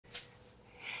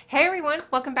Hey everyone,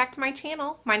 welcome back to my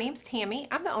channel. My name's Tammy.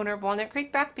 I'm the owner of Walnut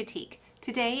Creek Bath Boutique.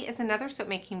 Today is another soap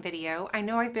making video. I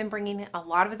know I've been bringing a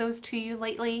lot of those to you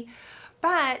lately,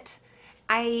 but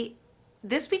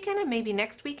this weekend and maybe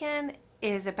next weekend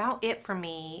is about it for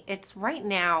me. It's right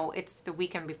now, it's the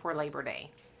weekend before Labor Day.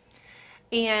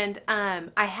 And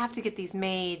I have to get these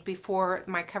made before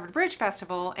my Covered Bridge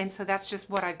Festival, and so that's just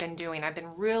what I've been doing. I've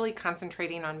been really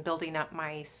concentrating on building up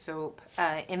my soap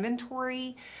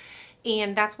inventory,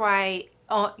 and that's why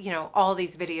all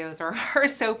these videos are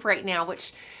soap right now,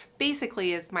 which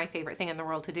basically is my favorite thing in the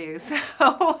world to do. So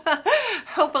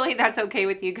hopefully that's okay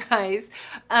with you guys.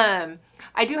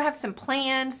 I do have some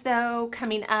plans though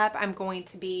coming up. I'm going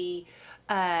to be,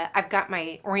 I've got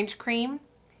my orange cream.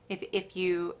 If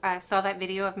you saw that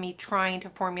video of me trying to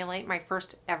formulate my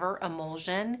first ever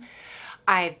emulsion,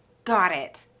 I've got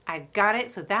it. I've got it,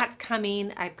 so that's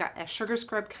coming. I've got a sugar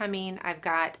scrub coming. I've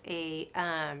got a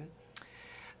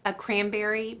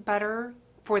cranberry butter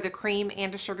for the cream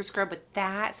and a sugar scrub with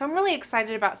that. So I'm really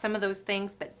excited about some of those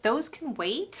things, but those can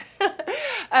wait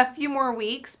a few more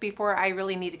weeks before I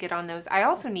really need to get on those. I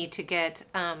also need to get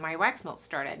my wax melt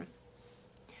started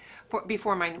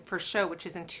before my first show, which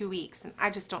is in 2 weeks, and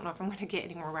I just don't know if I'm going to get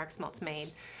any more wax melts made.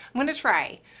 I'm going to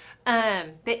try.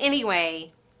 But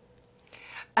anyway,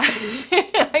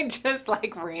 I just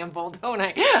like ramble, don't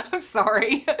I? I'm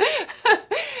sorry.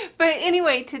 But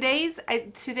anyway, today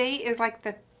is like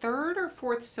the third or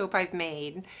fourth soap I've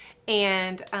made,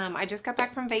 and I just got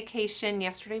back from vacation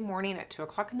yesterday morning at 2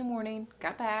 o'clock in the morning.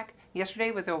 Got back.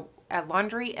 Yesterday was a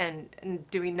laundry and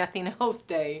doing nothing else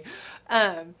day.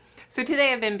 So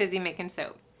today I've been busy making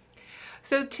soap.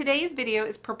 So today's video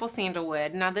is Purple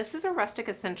Sandalwood. Now this is a Rustic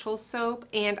Essentials soap,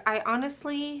 and I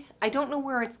don't know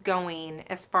where it's going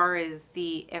as far as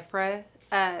the IFRA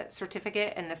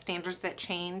certificate and the standards that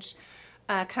change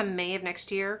come May of next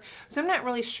year. So I'm not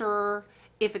really sure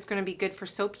if it's going to be good for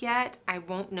soap yet. I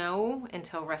won't know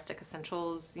until Rustic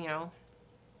Essentials,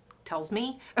 tells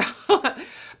me. But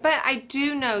I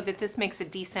do know that this makes a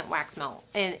decent wax melt,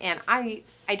 and I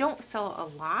don't sell a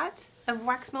lot of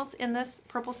wax melts in this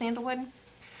Purple Sandalwood,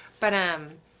 but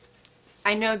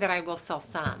I know that I will sell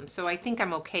some, so I think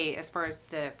I'm okay as far as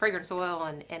the fragrance oil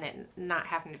and it not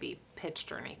having to be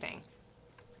pitched or anything.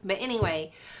 But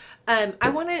anyway,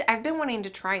 I've been wanting to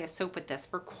try a soap with this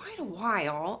for quite a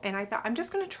while, and I thought I'm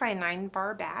just going to try a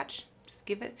 9-bar batch. Just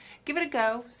give it a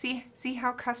go. See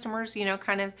how customers,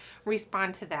 kind of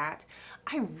respond to that.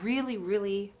 I really,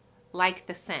 really like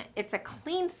the scent. It's a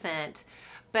clean scent,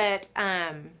 but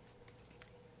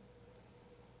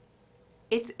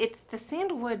it's the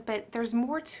sandalwood, but there's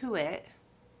more to it.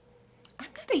 I'm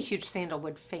not a huge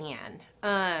sandalwood fan,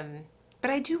 but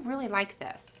I do really like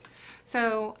this.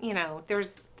 So,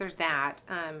 there's that.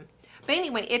 But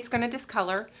anyway, it's going to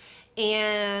discolor,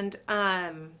 and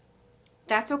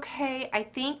that's okay. I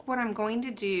think what I'm going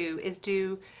to do is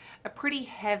do a pretty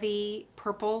heavy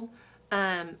purple.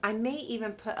 I may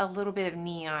even put a little bit of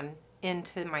neon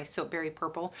into my Soapberry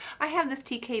Purple. I have this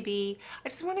TKB. I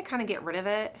just want to kind of get rid of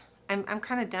it. I'm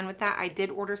kind of done with that. I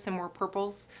did order some more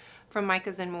purples from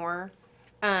Micah's and More.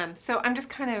 So I'm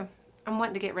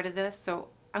wanting to get rid of this. So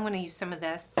I'm going to use some of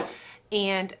this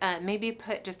and maybe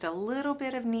put just a little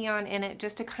bit of neon in it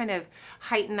just to kind of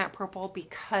heighten that purple,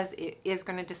 because it is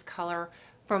going to discolor.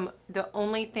 From the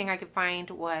only thing I could find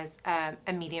was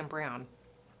a medium brown.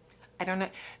 I don't know.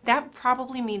 That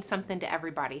probably means something to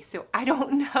everybody. So I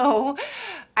don't know.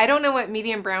 I don't know what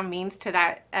medium brown means to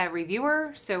that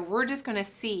reviewer. So we're just going to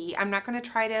see. I'm not going to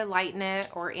try to lighten it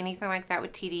or anything like that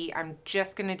with TD. I'm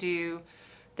just going to do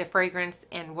the fragrance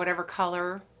and whatever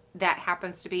color that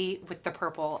happens to be with the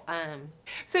purple.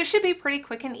 So it should be pretty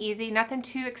quick and easy. Nothing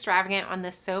too extravagant on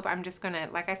this soap. I'm just going to,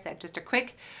 like I said, just a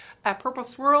quick purple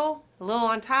swirl, a little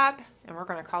on top, and we're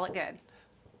going to call it good.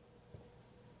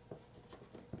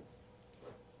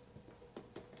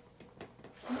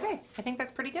 Okay, I think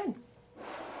that's pretty good.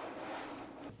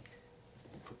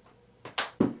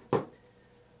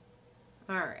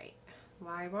 All right,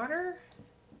 lye water.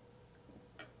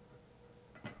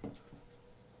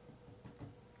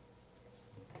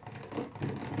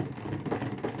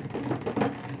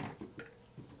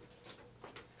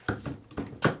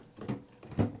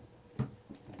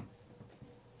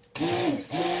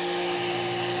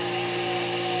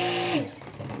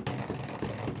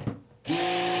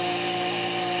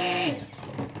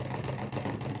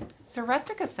 So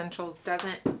Rustic Essentials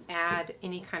doesn't add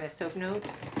any kind of soap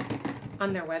notes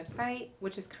on their website,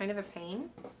 which is kind of a pain.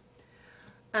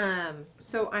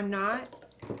 So I'm not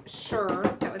sure.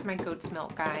 That was my goat's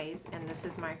milk, guys, and this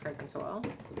is my fragrance oil.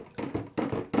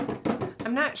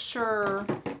 I'm not sure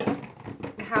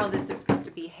how this is supposed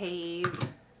to behave.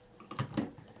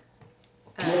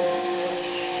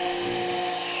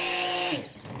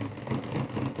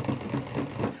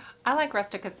 I like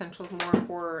Rustic Essentials more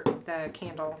for the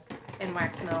candle and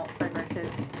wax melt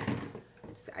fragrances.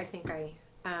 I think I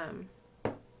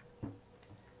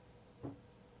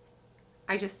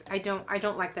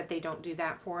don't like that they don't do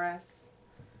that for us.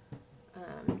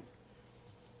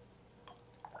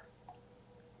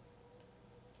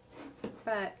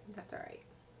 But that's all right.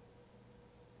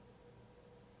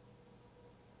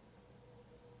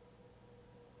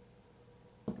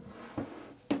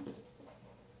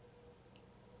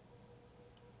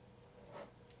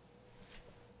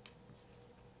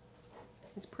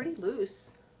 It's pretty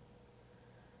loose.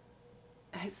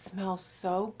 It smells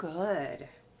so good.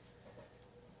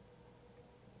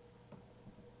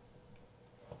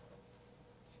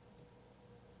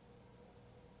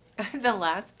 The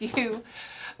last few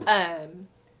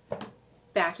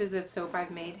batches of soap I've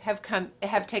made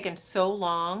have taken so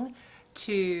long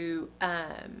to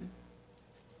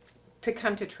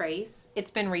come to trace.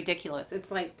 It's been ridiculous. It's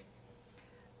like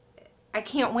I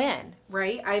can't win,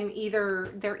 right?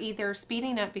 They're either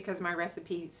speeding up because my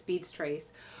recipe speeds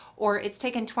trace, or it's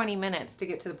taken 20 minutes to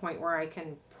get to the point where I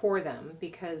can pour them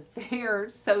because they are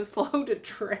so slow to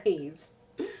trace.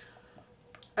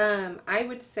 I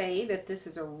would say that this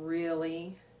is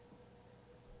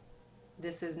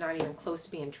this is not even close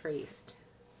to being traced.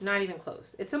 Not even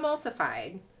close. It's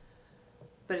emulsified,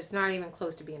 but it's not even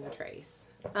close to being a trace.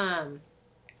 And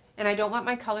I don't want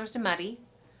my colors to muddy,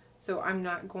 so I'm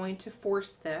not going to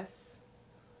force this.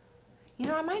 You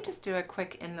know, I might just do a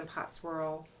quick in the pot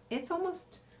swirl. It's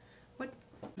almost,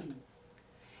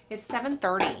 it's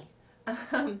 7:30.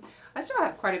 I still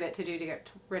have quite a bit to do to get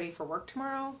ready for work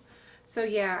tomorrow. So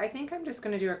yeah, I think I'm just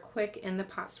going to do a quick in the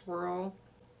pot swirl.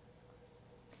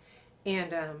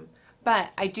 And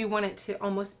but I do want it to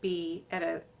almost be at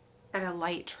a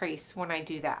light trace when I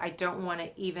do that. I don't want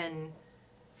it even.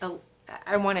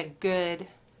 I want a good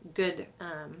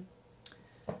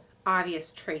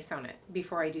obvious trace on it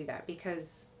before I do that,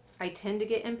 because I tend to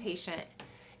get impatient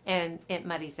and it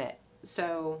muddies it.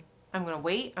 So I'm going to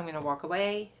wait. I'm going to walk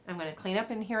away. I'm going to clean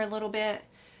up in here a little bit,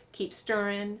 keep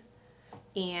stirring.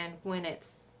 And when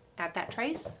it's at that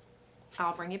trace,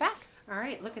 I'll bring you back. All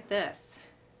right, look at this.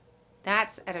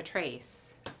 That's at a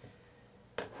trace.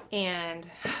 And,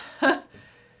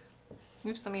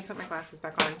 oops, let me put my glasses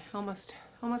back on. Almost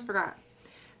forgot.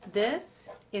 This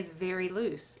is very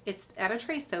loose. It's at a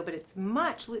trace though, but it's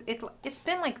much, it's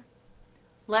been like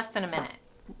less than a minute.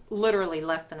 Literally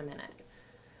less than a minute.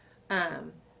 So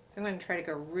I'm going to try to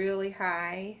go really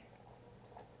high.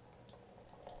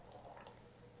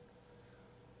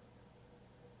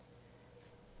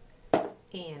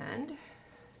 And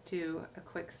do a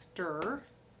quick stir.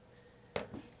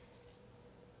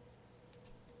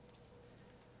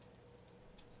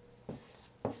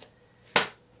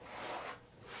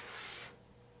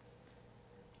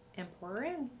 And pour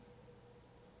in.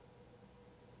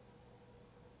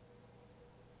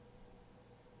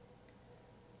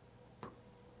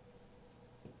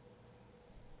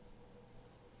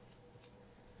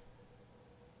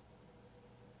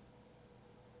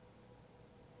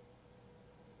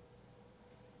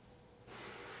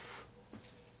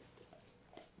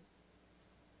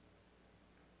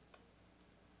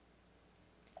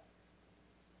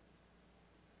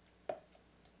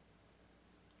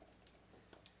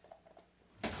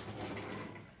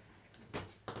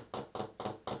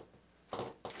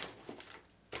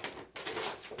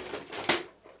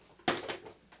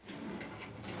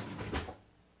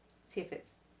 See if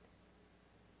it's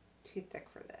too thick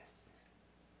for this.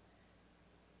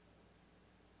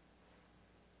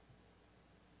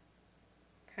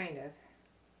 Kind of.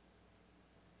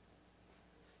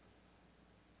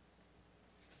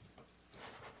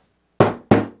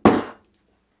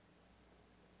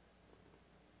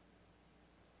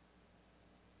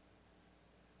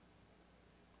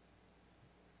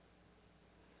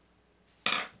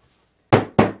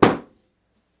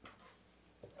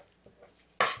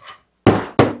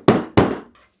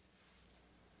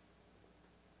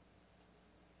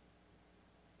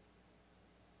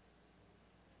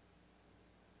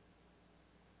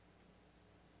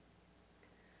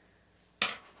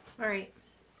 All right.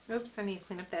 Oops, I need to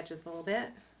clean up the edges a little bit.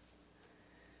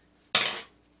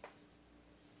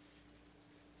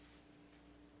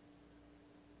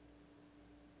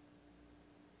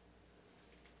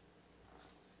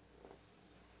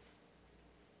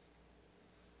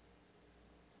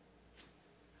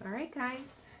 All right,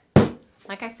 guys.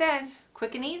 Like I said,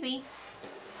 quick and easy.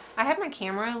 I have my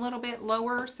camera a little bit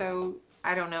lower, so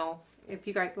I don't know. if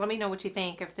you guys, let me know what you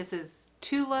think. If this is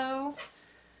too low,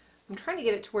 I'm trying to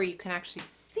get it to where you can actually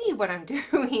see what I'm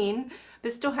doing,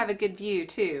 but still have a good view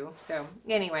too. So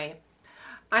anyway,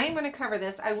 I am going to cover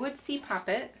this. I would pop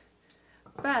it,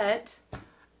 but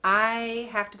I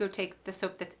have to go take the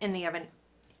soap that's in the oven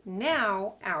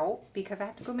now out because I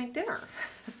have to go make dinner.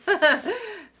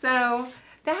 So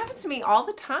that happens to me all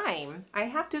the time. I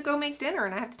have to go make dinner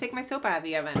and I have to take my soap out of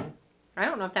the oven. I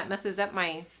don't know if that messes up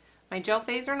my gel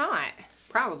phase or not.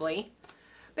 Probably.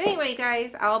 But anyway,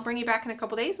 guys, I'll bring you back in a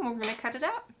couple days and we're going to cut it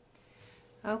up.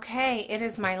 Okay, it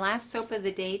is my last soap of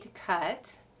the day to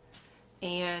cut.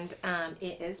 And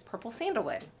it is Purple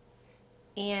Sandalwood.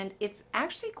 And it's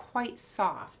actually quite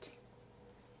soft.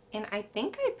 And I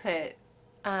think I put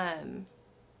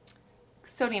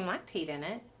sodium lactate in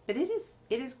it. But it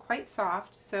is quite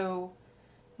soft, so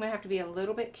I'm going to have to be a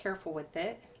little bit careful with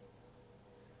it.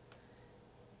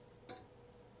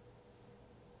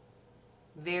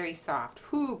 Very soft.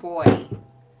 Whoo boy.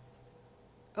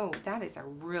 Oh, that is a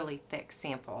really thick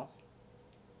sample.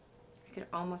 I could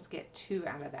almost get 2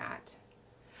 out of that.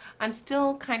 I'm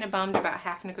still kind of bummed about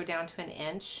having to go down to 1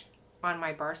 inch on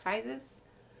my bar sizes.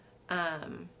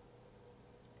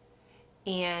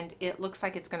 And it looks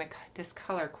like it's going to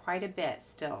discolor quite a bit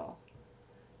still.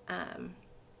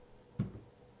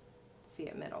 See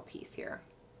a middle piece here.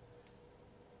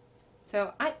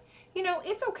 So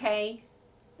it's okay.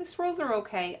 The swirls are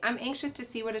okay. I'm anxious to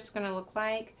see what it's going to look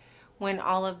like when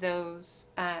all of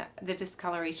those, the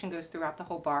discoloration goes throughout the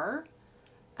whole bar.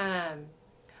 I'm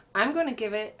going to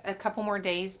give it a couple more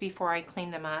days before I clean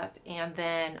them up, and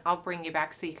then I'll bring you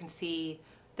back so you can see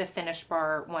the finished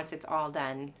bar once it's all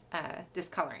done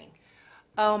discoloring.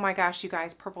 Oh my gosh, you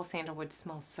guys, Purple Sandalwood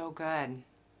smells so good.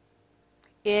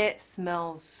 It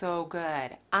smells so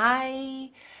good.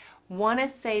 I want to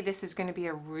say this is going to be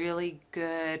a really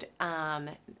good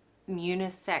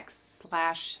unisex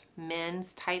 /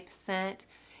 men's type scent.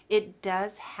 It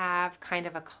does have kind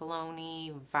of a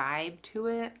cologne-y vibe to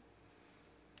it,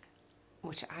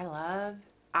 which I love.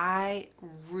 I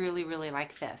really, really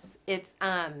like this. It's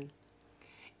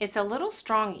a little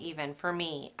strong even for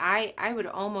me. I would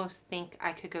almost think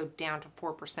I could go down to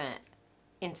 4%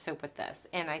 in soap with this,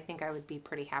 and I think I would be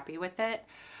pretty happy with it.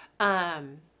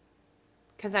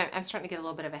 Because I'm starting to get a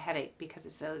little bit of a headache because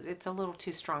it's a little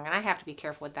too strong, and I have to be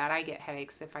careful with that. I get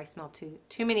headaches if I smell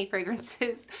too many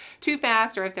fragrances too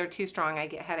fast, or if they're too strong, I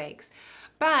get headaches.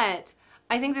 But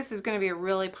I think this is going to be a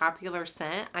really popular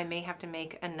scent. I may have to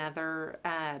make another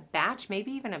batch,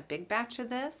 maybe even a big batch of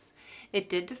this. It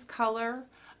did discolor.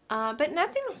 But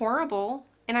nothing horrible.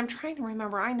 And I'm trying to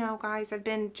remember. I know, guys, I've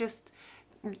been just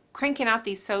cranking out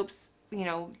these soaps,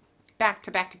 back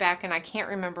to back to back, and I can't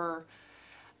remember.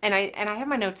 And I have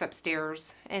my notes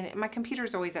upstairs, and my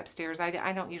computer's always upstairs.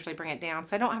 I don't usually bring it down,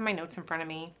 so I don't have my notes in front of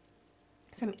me.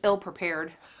 So I'm ill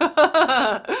prepared.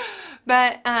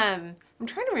 But I'm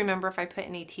trying to remember if I put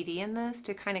any TD in this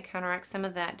to kind of counteract some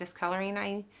of that discoloring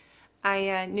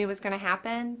I knew was going to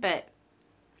happen, but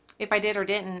if I did or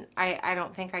didn't, I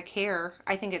don't think I care.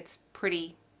 I think it's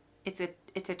pretty. It's a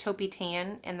taupey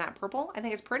tan in that purple. I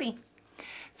think it's pretty.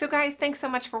 So guys, thanks so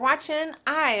much for watching.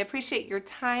 I appreciate your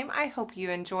time. I hope you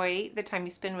enjoy the time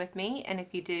you spend with me. And if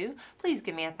you do, please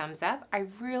give me a thumbs up. I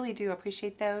really do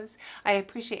appreciate those. I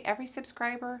appreciate every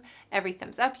subscriber, every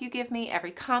thumbs up you give me,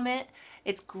 every comment.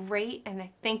 It's great. And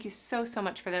I thank you so, so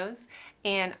much for those.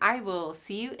 And I will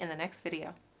see you in the next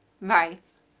video. Bye.